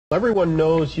Everyone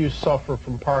knows you suffer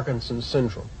from Parkinson's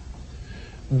syndrome.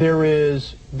 There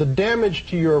is, the damage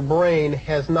to your brain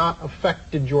has not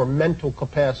affected your mental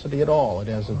capacity at all. It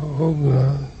hasn't. I hope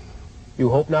not. You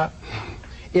hope not?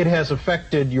 It has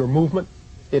affected your movement.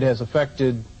 It has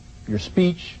affected your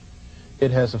speech.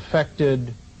 It has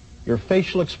affected your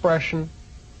facial expression,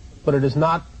 but it has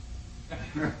not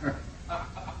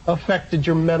affected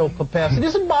your mental capacity.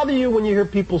 Does it bother you when you hear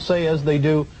people say, as they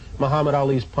do, Muhammad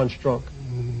Ali's punch drunk?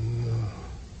 No.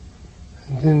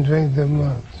 I didn't drink that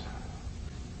much.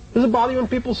 Does it bother you when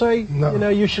people say, no, you know,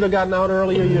 you should have gotten out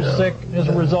earlier, you're sick as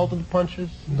a result of the punches?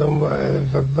 No,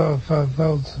 if I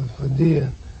thought if I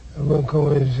did, I wouldn't come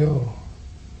on the show.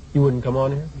 You wouldn't come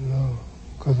on here? No,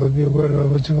 because I'd be worried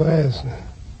about what you were asking.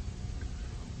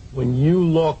 When you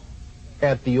look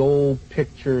at the old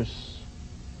pictures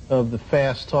of the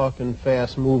fast-talking,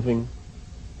 fast-moving...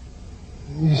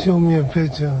 You show me a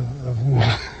picture of me.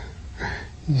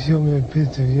 You show me a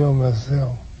picture of you and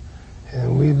myself,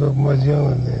 and we look much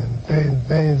younger then.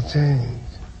 Things change.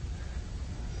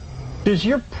 Does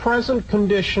your present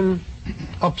condition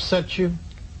upset you?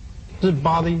 Does it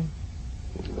bother you?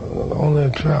 Only a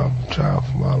trial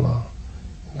from Allah.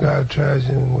 God tries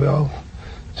you in wealth,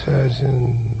 tries you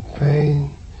in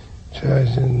pain,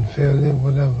 tries you in failure,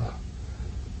 whatever.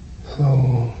 So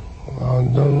I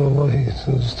don't know what He's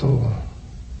in store.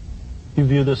 You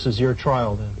view this as your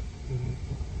trial then?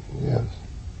 Yes.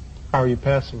 How are you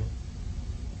passing it?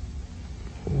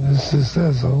 The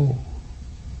success,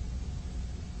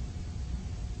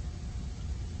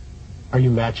 Are you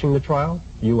matching the trial?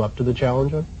 You up to the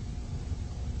challenge?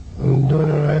 I'm doing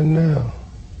it right now.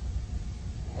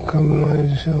 Coming on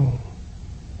your show.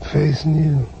 Facing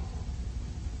you.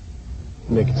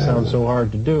 Make it sound so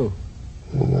hard to do.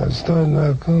 I started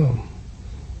not come.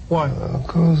 Why?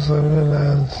 Because I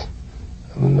realized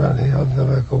I'm not healthy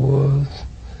like I was.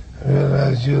 I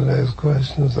realized you'll ask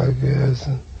questions like you're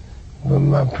asking. But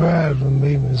my pride would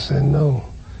make me say no.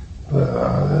 But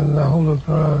in the Holy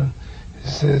Quran, it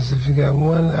says if you got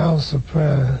 1 ounce of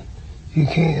pride, you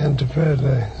can't enter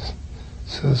paradise.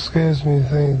 So it scares me to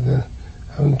think that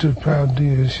I'm too proud to do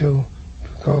your show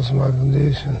because of my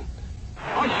condition.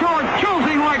 A short,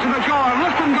 choosing right to the jaw, and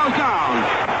Liston goes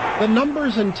down. The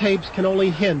numbers and tapes can only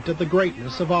hint at the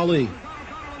greatness of Ali.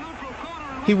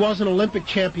 He was an Olympic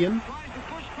champion.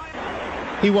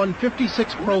 He won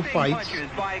 56 pro fights.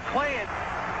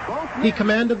 He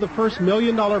commanded the first $1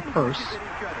 million purse.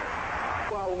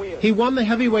 He won the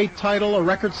heavyweight title, a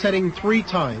record-setting 3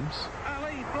 times.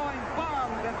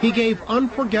 He gave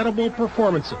unforgettable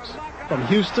performances from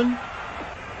Houston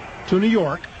to New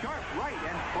York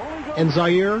and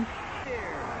Zaire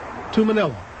to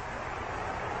Manila.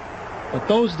 But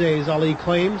those days, Ali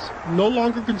claims, no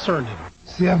longer concerned him.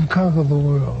 See, I've conquered the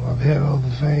world. I've had all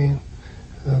the fame.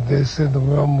 They said the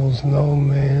world most known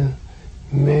man,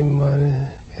 made money.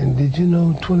 And did you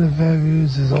know 25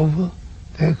 years is over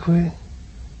that quick?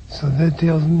 So that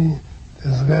tells me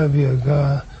there's got to be a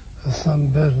God or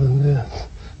something better than this.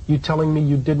 You telling me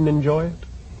you didn't enjoy it?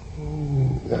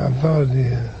 I thought it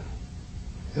did.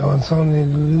 It's only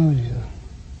an illusion.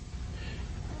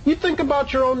 You think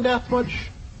about your own death much?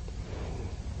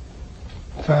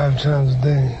 5 times a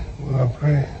day when I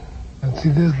pray. And see,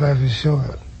 this life is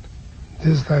short.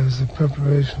 This life is a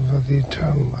preparation for the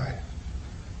eternal life.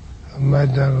 I might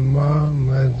die tomorrow, I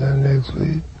might die next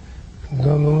week. I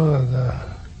don't know when I die.